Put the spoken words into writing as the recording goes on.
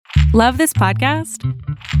Love this podcast?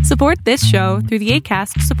 Support this show through the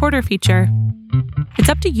Acast supporter feature. It's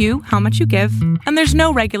up to you how much you give, and there's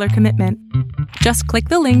no regular commitment. Just click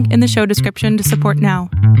the link in the show description to support now.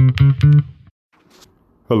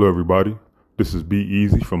 Hello, everybody. This is Be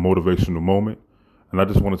Easy from Motivational Moment, and I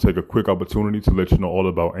just want to take a quick opportunity to let you know all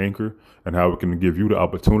about Anchor and how it can give you the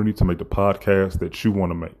opportunity to make the podcast that you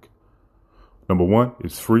want to make. Number one,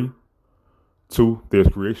 it's free. 2, there's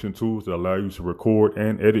creation tools that allow you to record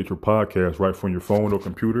and edit your podcast right from your phone or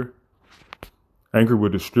computer. Anchor will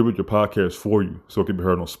distribute your podcast for you so it can be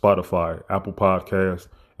heard on Spotify, Apple Podcasts,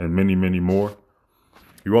 and many, many more.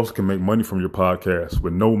 You also can make money from your podcast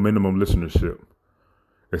with no minimum listenership.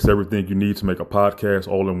 It's everything you need to make a podcast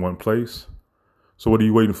all in one place. So what are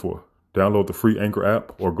you waiting for? Download the free Anchor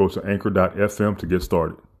app or go to anchor.fm to get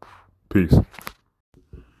started. Peace.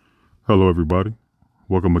 Hello, everybody.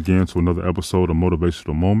 Welcome again to another episode of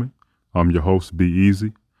Motivational Moment. I'm your host, Be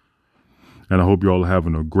Easy. And I hope you all are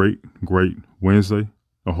having a great Wednesday.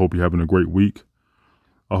 I hope you're having a great week.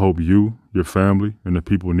 I hope you, your family, and the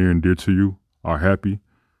people near and dear to you are happy,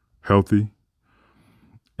 healthy,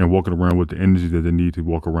 and walking around with the energy that they need to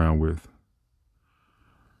walk around with.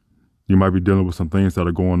 You might be dealing with some things that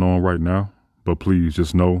are going on right now, but please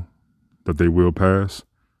just know that they will pass.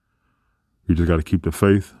 You just got to keep the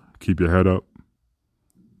faith, keep your head up,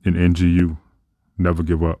 and NGU, never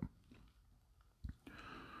give up.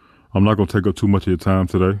 I'm not going to take up too much of your time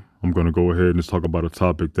today. I'm going to go ahead and just talk about a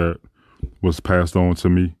topic that was passed on to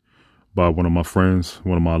me by one of my friends,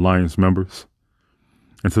 one of my Alliance members.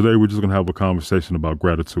 And today we're just going to have a conversation about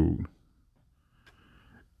gratitude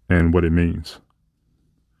and what it means.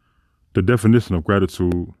 The definition of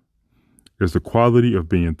gratitude is the quality of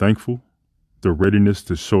being thankful, the readiness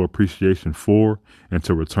to show appreciation for and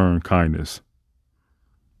to return kindness.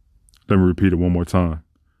 Let me repeat it one more time.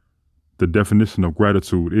 The definition of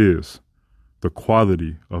gratitude is the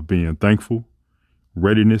quality of being thankful,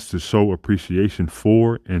 readiness to show appreciation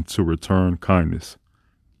for and to return kindness.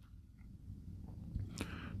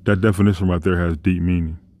 That definition right there has deep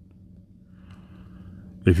meaning.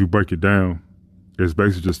 If you break it down, it's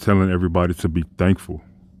basically just telling everybody to be thankful,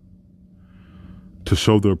 to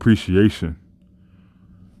show the appreciation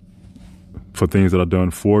for things that are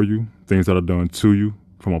done for you, things that are done to you,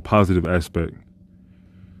 from a positive aspect,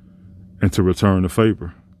 and to return the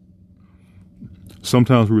favor.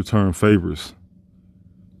 Sometimes we return favors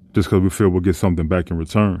just because we feel we'll get something back in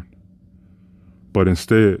return. But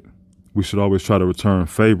instead, we should always try to return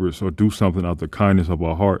favors or do something out of the kindness of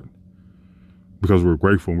our heart because we're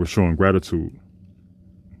grateful and we're showing gratitude.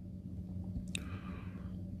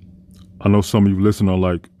 I know some of you listening are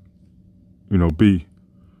like, B,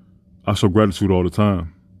 I show gratitude all the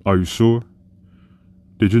time. Are you sure?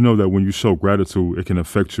 Did you know that when you show gratitude, it can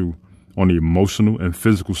affect you on the emotional and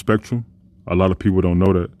physical spectrum? A lot of people don't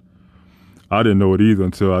know that. I didn't know it either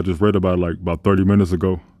until I just read about it about 30 minutes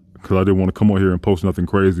ago because I didn't want to come on here and post nothing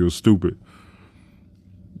crazy or stupid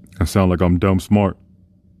and sound like I'm dumb smart,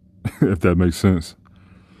 if that makes sense.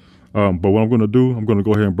 But what I'm going to do, I'm going to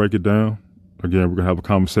go ahead and break it down. Again, we're going to have a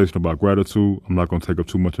conversation about gratitude. I'm not going to take up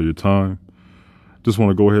too much of your time. Just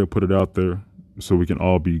want to go ahead and put it out there so we can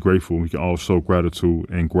all be grateful. We can all show gratitude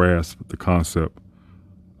and grasp the concept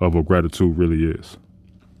of what gratitude really is.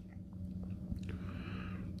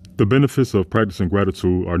 The benefits of practicing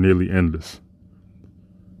gratitude are nearly endless.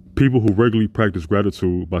 People who regularly practice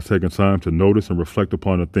gratitude by taking time to notice and reflect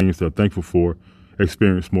upon the things they're thankful for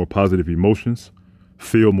experience more positive emotions,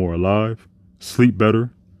 feel more alive, sleep better,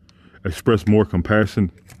 express more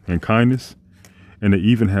compassion and kindness, and they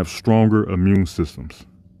even have stronger immune systems.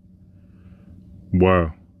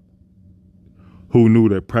 Wow. Who knew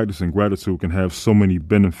that practicing gratitude can have so many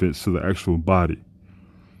benefits to the actual body,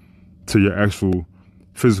 to your actual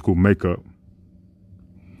physical makeup?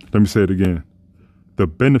 Let me say it again. The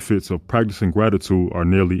benefits of practicing gratitude are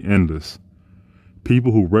nearly endless.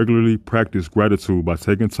 People who regularly practice gratitude by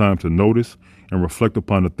taking time to notice and reflect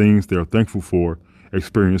upon the things they are thankful for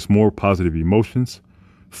experience more positive emotions,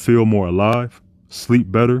 feel more alive,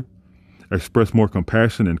 sleep better, express more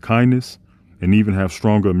compassion and kindness, and even have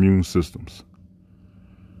stronger immune systems.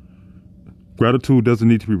 Gratitude doesn't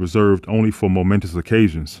need to be reserved only for momentous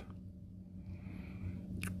occasions.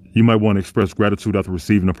 You might want to express gratitude after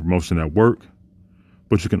receiving a promotion at work,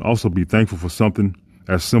 but you can also be thankful for something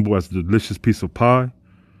as simple as a delicious piece of pie,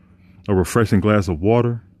 a refreshing glass of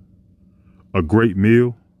water, a great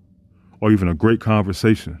meal, or even a great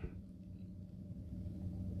conversation.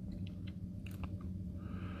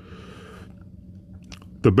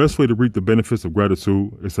 The best way to reap the benefits of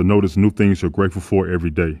gratitude is to notice new things you're grateful for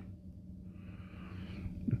every day.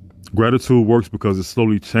 Gratitude works because it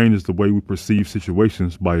slowly changes the way we perceive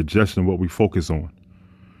situations by adjusting what we focus on.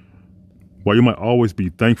 While you might always be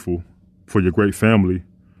thankful for your great family,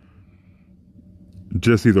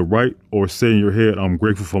 just either write or say in your head, "I'm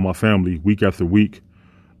grateful for my family," week after week,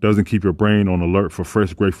 doesn't keep your brain on alert for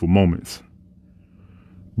fresh grateful moments.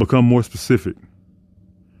 Become more specific.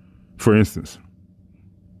 For instance,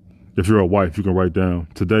 if you're a wife, you can write down,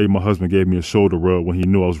 "Today my husband gave me a shoulder rub when he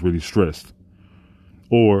knew I was really stressed."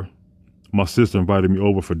 Or, "My sister invited me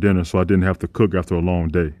over for dinner so I didn't have to cook after a long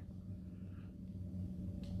day."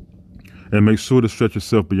 And make sure to stretch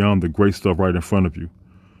yourself beyond the great stuff right in front of you.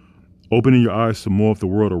 Opening your eyes to more of the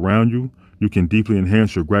world around you, you can deeply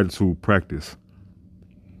enhance your gratitude practice.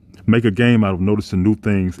 Make a game out of noticing new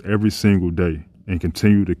things every single day and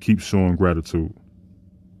continue to keep showing gratitude.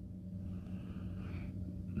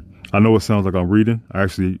 I know it sounds like I'm reading. I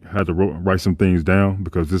actually had to write some things down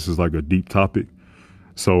because this is like a deep topic.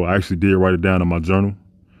 So I actually did write it down in my journal.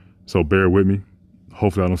 So bear with me.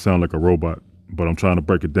 Hopefully I don't sound like a robot, but I'm trying to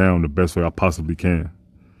break it down the best way I possibly can.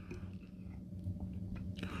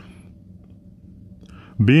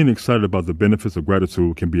 Being excited about the benefits of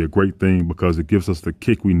gratitude can be a great thing because it gives us the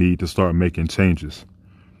kick we need to start making changes.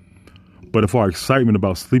 But if our excitement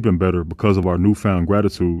about sleeping better because of our newfound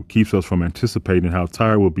gratitude keeps us from anticipating how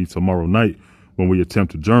tired we'll be tomorrow night when we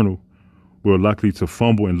attempt to journal, we're likely to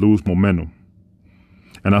fumble and lose momentum.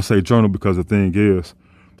 And I say journal because the thing is,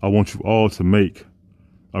 I want you all to make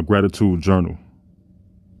a gratitude journal.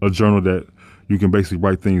 A journal that you can basically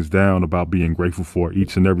write things down about being grateful for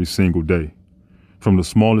each and every single day. From the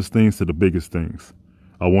smallest things to the biggest things.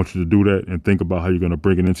 I want you to do that and think about how you're going to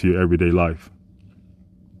bring it into your everyday life.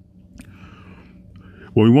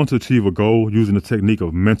 When we want to achieve a goal using the technique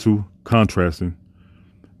of mental contrasting,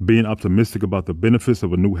 being optimistic about the benefits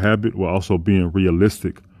of a new habit while also being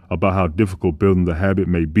realistic about how difficult building the habit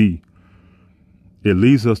may be, it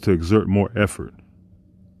leads us to exert more effort.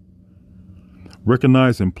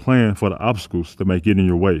 Recognize and plan for the obstacles that may get in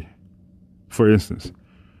your way. For instance,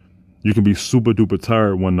 you can be super duper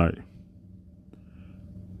tired one night.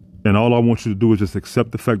 And all I want you to do is just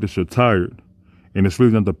accept the fact that you're tired. And it's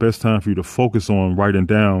really not the best time for you to focus on writing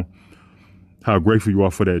down how grateful you are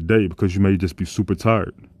for that day because you may just be super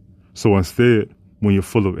tired. So instead, when you're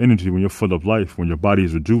full of energy, when you're full of life, when your body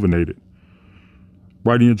is rejuvenated,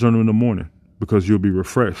 write in your journal in the morning because you'll be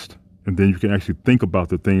refreshed. And then you can actually think about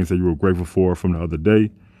the things that you were grateful for from the other day.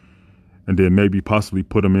 And then maybe possibly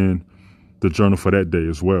put them in the journal for that day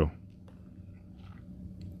as well.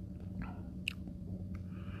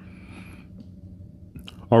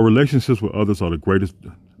 Our relationships with others are the greatest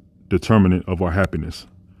determinant of our happiness,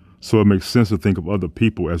 so it makes sense to think of other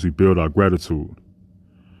people as we build our gratitude.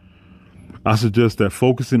 I suggest that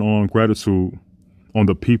focusing on gratitude on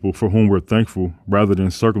the people for whom we're thankful rather than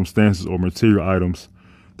circumstances or material items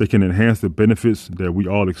that can enhance the benefits that we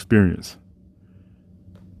all experience.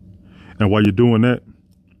 And while you're doing that,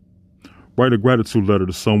 write a gratitude letter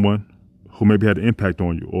to someone who maybe had an impact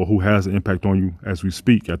on you or who has an impact on you as we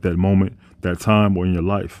speak at that moment, that time, or in your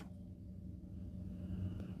life.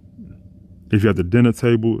 If you're at the dinner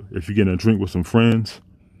table, if you're getting a drink with some friends,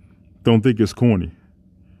 don't think it's corny.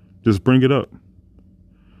 Just bring it up.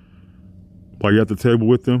 While you're at the table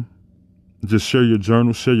with them, just share your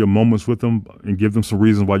journal, share your moments with them, and give them some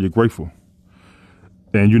reasons why you're grateful.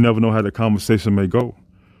 And you never know how the conversation may go.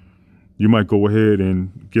 You might go ahead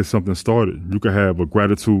and get something started. You could have a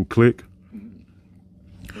gratitude click.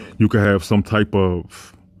 You could have some type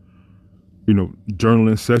of,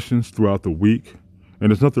 journaling sessions throughout the week.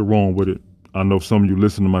 And there's nothing wrong with it. I know some of you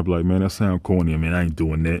listening might be like, man, that sounds corny. I mean, I ain't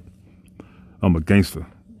doing that. I'm a gangster.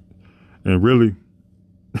 And really,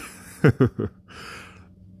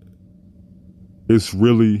 it's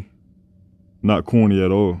really not corny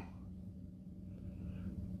at all.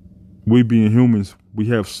 We being humans, we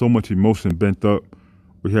have so much emotion bent up.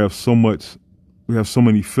 We have so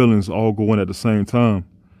many feelings all going at the same time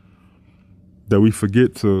that we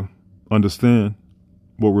forget to understand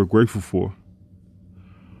what we're grateful for.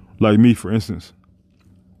 Like me, for instance,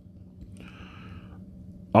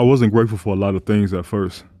 I wasn't grateful for a lot of things at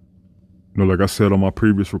first. Like I said on my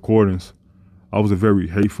previous recordings, I was a very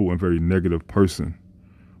hateful and very negative person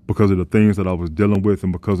because of the things that I was dealing with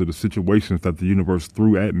and because of the situations that the universe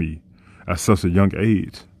threw at me at such a young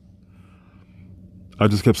age. I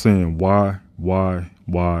just kept saying, why?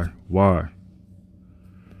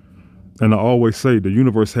 And I always say the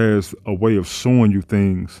universe has a way of showing you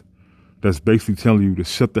things that's basically telling you to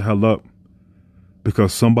shut the hell up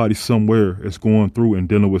because somebody somewhere is going through and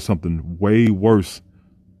dealing with something way worse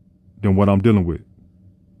than what I'm dealing with.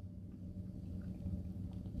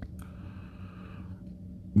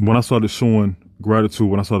 when I started showing gratitude,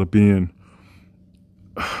 when I started being,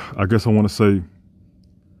 I guess I want to say,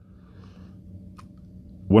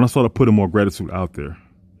 when I started putting more gratitude out there,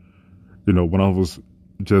 when I was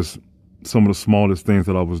just some of the smallest things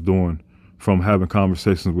that I was doing, from having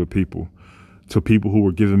conversations with people to people who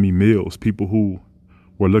were giving me meals, people who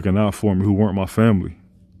were looking out for me, who weren't my family.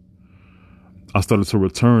 I started to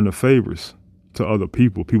return the favors to other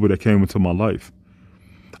people that came into my life.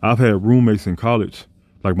 I've had roommates in college,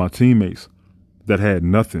 like my teammates, that had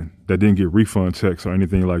nothing, that didn't get refund checks or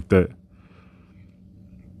anything like that.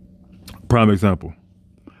 Prime example,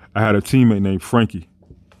 I had a teammate named Frankie,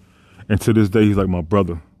 and to this day, he's like my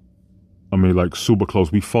brother. I mean, like super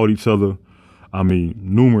close. We fought each other,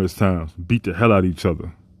 numerous times, beat the hell out of each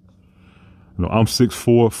other. I'm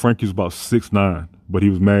 6'4", Frankie's about 6'9", but he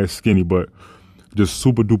was mad skinny, but just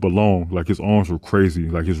super duper long. Like his arms were crazy,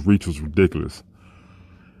 like his reach was ridiculous.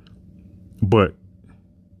 But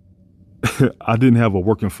I didn't have a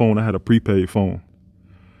working phone. I had a prepaid phone.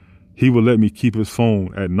 He would let me keep his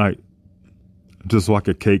phone at night just so I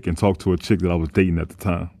could cake and talk to a chick that I was dating at the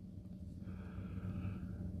time.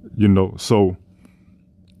 So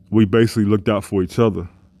we basically looked out for each other.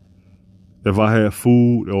 If I had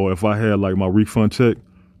food or if I had like my refund check,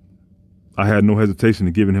 I had no hesitation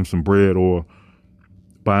in giving him some bread or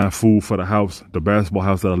buying food for the house, the basketball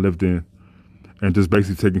house that I lived in, and just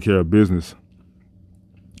basically taking care of business.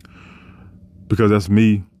 Because that's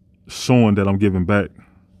me showing that I'm giving back.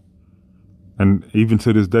 And even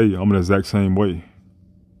to this day, I'm the exact same way.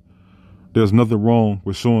 There's nothing wrong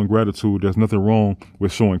with showing gratitude. There's nothing wrong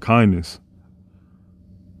with showing kindness.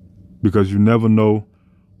 Because you never know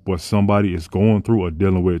what somebody is going through or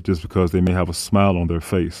dealing with just because they may have a smile on their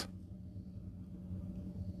face.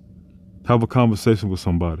 Have a conversation with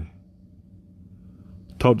somebody.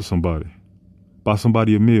 Talk to somebody. Buy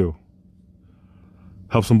somebody a meal.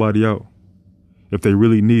 Help somebody out if they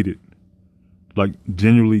really need it. Like,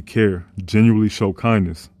 genuinely care, genuinely show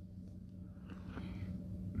kindness.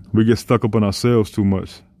 We get stuck up on ourselves too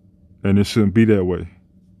much, and it shouldn't be that way.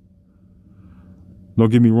 Don't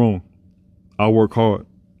get me wrong. I work hard.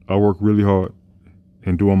 I work really hard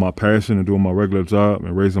in doing my passion and doing my regular job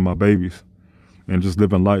and raising my babies and just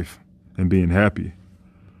living life and being happy.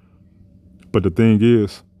 But the thing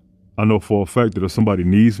is, I know for a fact that if somebody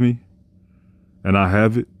needs me and I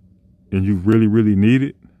have it and you really, really need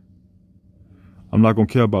it, I'm not going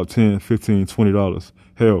to care about $10, $15, $20.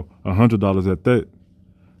 Hell, $100 at that,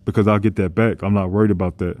 because I'll get that back. I'm not worried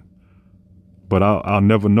about that. But I'll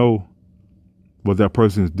never know what that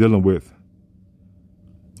person is dealing with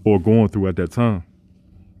or going through at that time.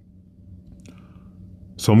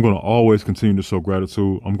 So I'm going to always continue to show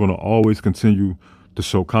gratitude. I'm going to always continue to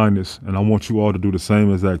show kindness. And I want you all to do the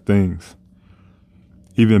same exact things.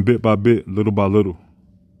 Even bit by bit, little by little.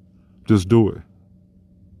 Just do it.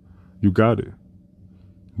 You got it.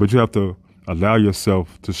 But you have to allow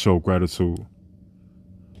yourself to show gratitude.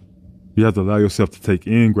 You have to allow yourself to take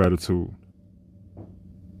in gratitude.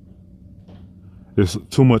 There's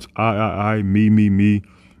too much I, me,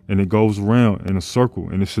 and it goes around in a circle,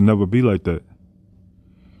 and it should never be like that.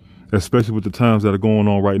 Especially with the times that are going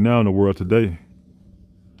on right now in the world today.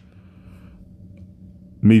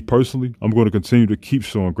 Me personally, I'm going to continue to keep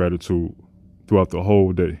showing gratitude throughout the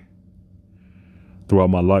whole day, throughout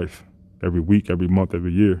my life. Every week, every month,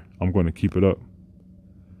 every year, I'm going to keep it up.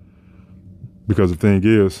 Because the thing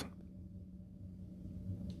is,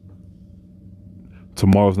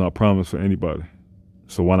 tomorrow's not promised for anybody.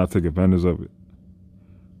 So why not take advantage of it?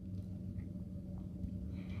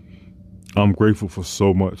 I'm grateful for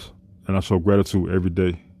so much, and I show gratitude every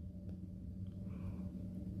day.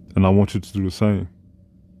 And I want you to do the same.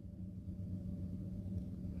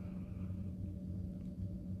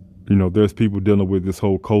 There's people dealing with this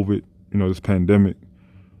whole COVID, this pandemic.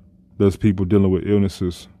 There's people dealing with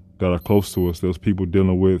illnesses that are close to us. There's people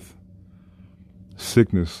dealing with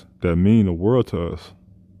sickness that mean the world to us.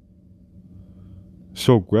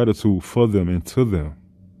 Show gratitude for them and to them.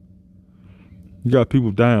 You got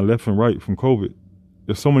people dying left and right from COVID.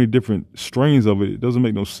 There's so many different strains of it. It doesn't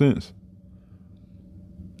make no sense.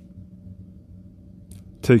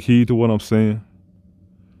 Take heed to what I'm saying.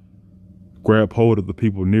 Grab hold of the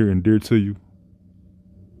people near and dear to you.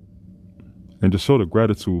 And just show the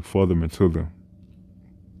gratitude for them and to them.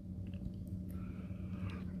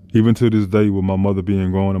 Even to this day, with my mother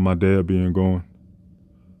being gone and my dad being gone,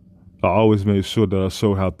 I always made sure that I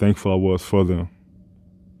showed how thankful I was for them.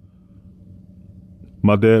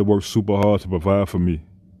 My dad worked super hard to provide for me.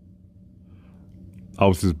 I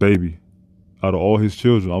was his baby. Out of all his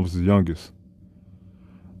children, I was the youngest.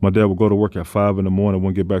 My dad would go to work at 5 a.m,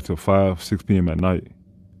 wouldn't get back till 5, 6 p.m. at night.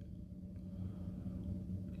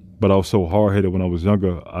 But I was so hard headed when I was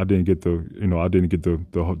younger. I didn't get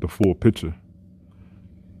the full picture.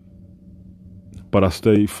 But I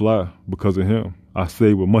stayed fly because of him. I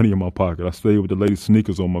stayed with money in my pocket. I stayed with the latest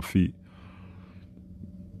sneakers on my feet.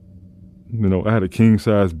 You know, I had a king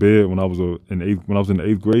size bed when I was in the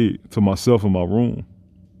eighth grade to myself in my room.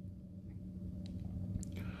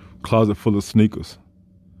 Closet full of sneakers.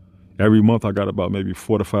 Every month I got about maybe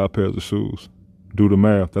 4 to 5 pairs of shoes. Do the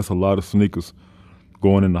math. That's a lot of sneakers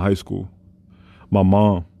going into high school. My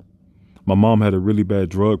mom had a really bad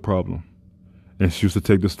drug problem, and she used to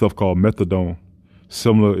take this stuff called methadone.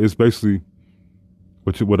 Similar, it's basically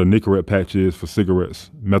what a Nicorette patch is for cigarettes.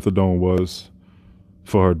 Methadone was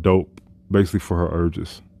for her dope, basically for her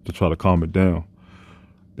urges, to try to calm it down.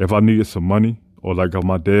 If I needed some money, or like if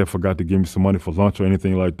my dad forgot to give me some money for lunch or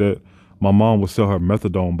anything like that, my mom would sell her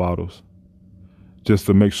methadone bottles just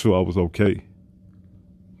to make sure I was okay.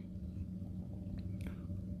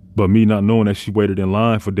 But me not knowing that she waited in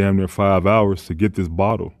line for damn near 5 hours to get this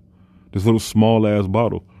bottle, this little small ass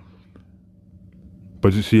bottle.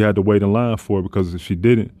 But she had to wait in line for it, because if she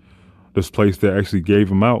didn't, this place that actually gave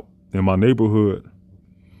them out in my neighborhood,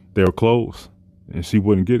 they were closed, and she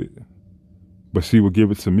wouldn't get it. But she would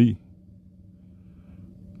give it to me.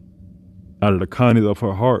 Out of the kindness of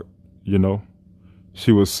her heart, you know,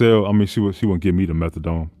 she would sell, she wouldn't give me the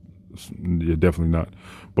methadone. Yeah, definitely not.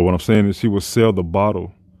 But what I'm saying is she would sell the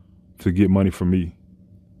bottle to get money from me.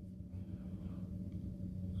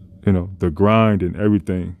 You know, the grind and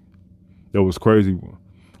everything. It was crazy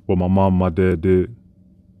what my mom and my dad did.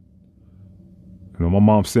 You know, my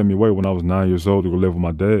mom sent me away when I was 9 years old to go live with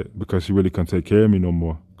my dad because she really couldn't take care of me no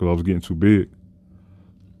more because I was getting too big.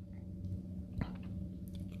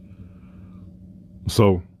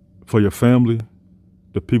 So, for your family,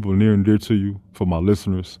 the people near and dear to you, for my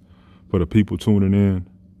listeners, for the people tuning in,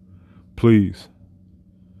 please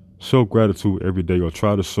show gratitude every day, or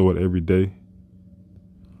try to show it every day,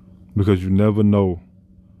 because you never know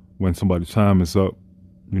when somebody's time is up.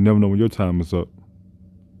 You never know when your time is up.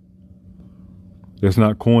 It's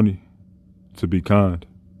not corny to be kind.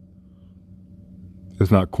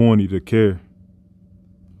 It's not corny to care.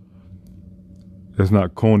 It's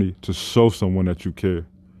not corny to show someone that you care.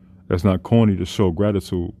 It's not corny to show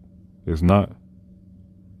gratitude. It's not.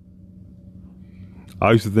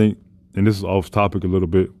 I used to think, and this is off topic a little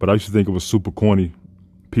bit, but I used to think it was super corny,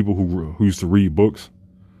 people who used to read books,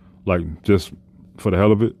 like just for the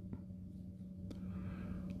hell of it.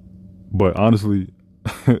 But honestly,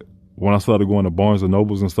 when I started going to Barnes and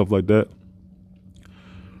Nobles and stuff like that,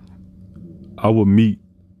 I would meet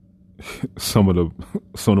some of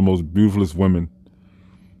the most beautifulest women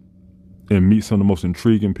and meet some of the most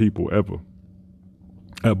intriguing people ever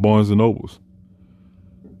at Barnes and Nobles.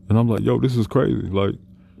 And I'm like, yo, this is crazy. Like,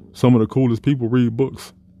 some of the coolest people read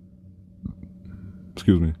books.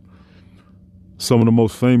 Excuse me. Some of the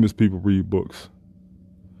most famous people read books.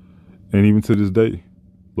 And even to this day,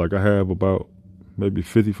 like, I have about maybe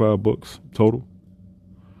 55 books total.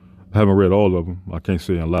 I haven't read all of them. I can't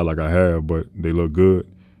say a lot like I have, but they look good.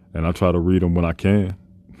 And I try to read them when I can,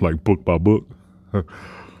 like book by book.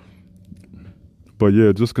 But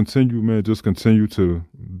yeah, just continue, man. Just continue to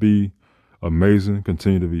be amazing.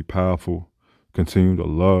 Continue to be powerful. Continue to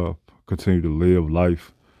love. Continue to live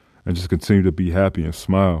life. And just continue to be happy and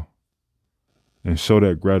smile. And show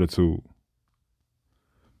that gratitude.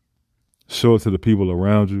 Show it to the people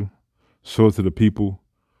around you. Show it to the people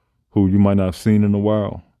who you might not have seen in a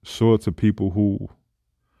while. Show it to people who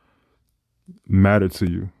matter to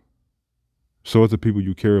you. Show it to people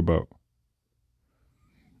you care about.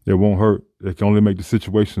 It won't hurt. It can only make the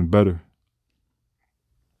situation better.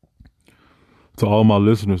 To all my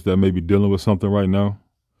listeners that may be dealing with something right now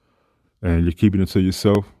and you're keeping it to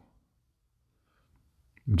yourself,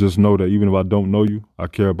 just know that even if I don't know you, I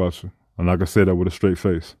care about you. And I can say that with a straight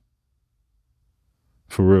face.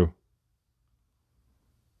 For real.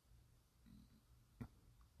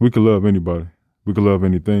 We can love anybody. We can love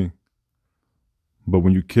anything. But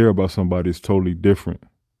when you care about somebody, it's totally different.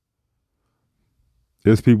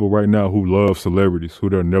 There's people right now who love celebrities who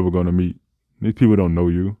they're never going to meet. These people don't know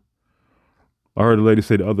you. I heard a lady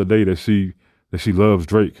say the other day that she loves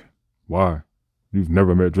Drake. Why? You've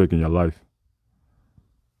never met Drake in your life.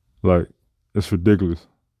 Like, it's ridiculous.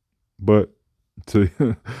 But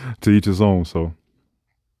to each his own, so.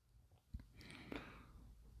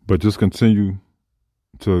 But just continue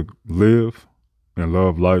to live and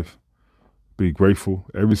love life. Be grateful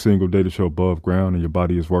every single day that you're above ground and your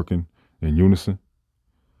body is working in unison.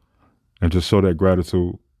 And just show that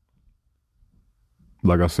gratitude,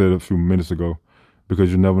 like I said a few minutes ago,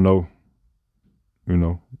 because you never know,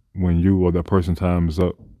 when you or that person's time is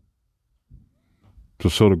up.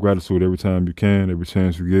 Just show the gratitude every time you can, every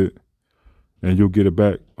chance you get, and you'll get it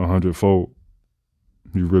back 100-fold.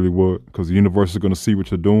 You really would, because the universe is going to see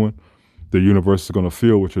what you're doing. The universe is going to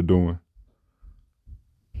feel what you're doing,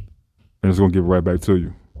 and it's going to give it right back to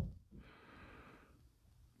you.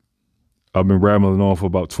 I've been rambling on for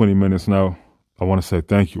about 20 minutes now. I want to say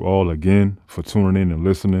thank you all again for tuning in and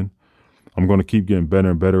listening. I'm going to keep getting better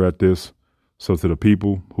and better at this. So to the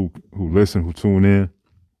people who listen, who tune in,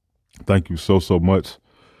 thank you so much.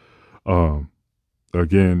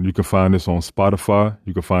 Again, you can find this on Spotify.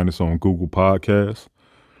 You can find this on Google Podcasts.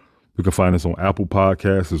 You can find this on Apple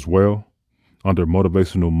Podcasts as well. Under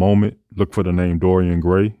Motivational Moment, look for the name Dorian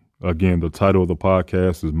Gray. Again, the title of the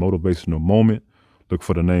podcast is Motivational Moment. Look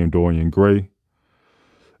for the name Dorian Gray.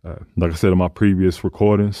 Like I said in my previous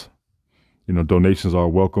recordings, donations are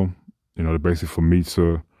welcome. They're basically for me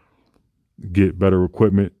to get better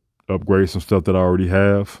equipment, upgrade some stuff that I already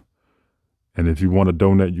have. And if you want to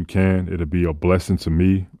donate, you can. It'll be a blessing to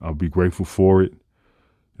me. I'll be grateful for it.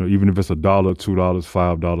 Even if it's $1, $2,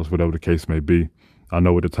 $5, whatever the case may be. I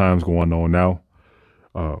know what the time's going on now.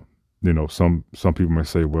 Some people may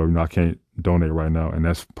say, well, I can't donate right now. And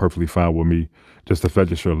that's perfectly fine with me. Just the fact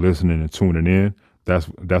that you're listening and tuning in,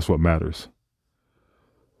 that's what matters.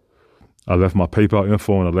 I left my PayPal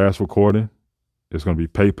info in the last recording. It's going to be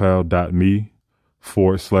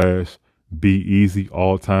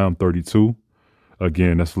paypal.me/BeEasyAllTime32.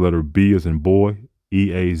 Again, that's the letter B as in boy,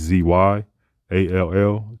 EazyAllTime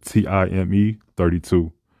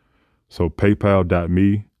 32. So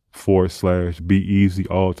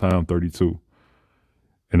paypal.me/BeEasyAllTime32.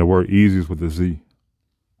 And the word easy is with a Z.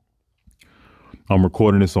 I'm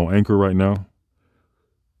recording this on Anchor right now.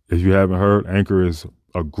 If you haven't heard, Anchor is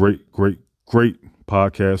a great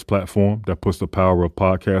podcast platform that puts the power of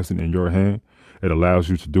podcasting in your hand. It allows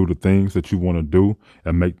you to do the things that you want to do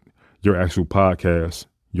and make your actual podcast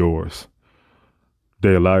yours.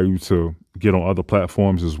 They allow you to get on other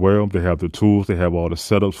platforms as well. They have the tools. They have all the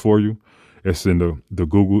setups for you. It's in the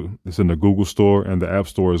Google Store and the App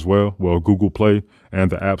Store as well. Well, Google Play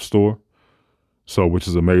and the App Store. So, which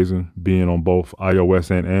is amazing, being on both iOS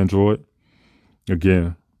and Android.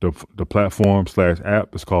 Again, the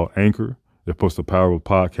platform/app is called Anchor. It puts the power of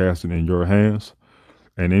podcasting in your hands.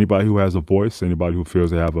 And anybody who has a voice, anybody who feels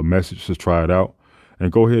they have a message, should try it out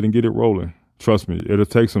and go ahead and get it rolling. Trust me, it'll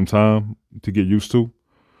take some time to get used to,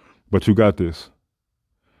 but you got this.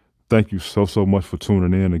 Thank you so much for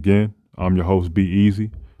tuning in again. I'm your host, Be Easy.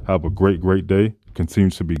 Have a great day. Continue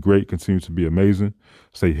to be great. Continue to be amazing.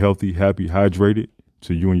 Stay healthy, happy, hydrated.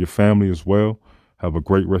 To you and your family as well. Have a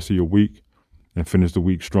great rest of your week and finish the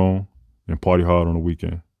week strong and party hard on the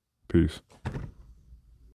weekend. Peace.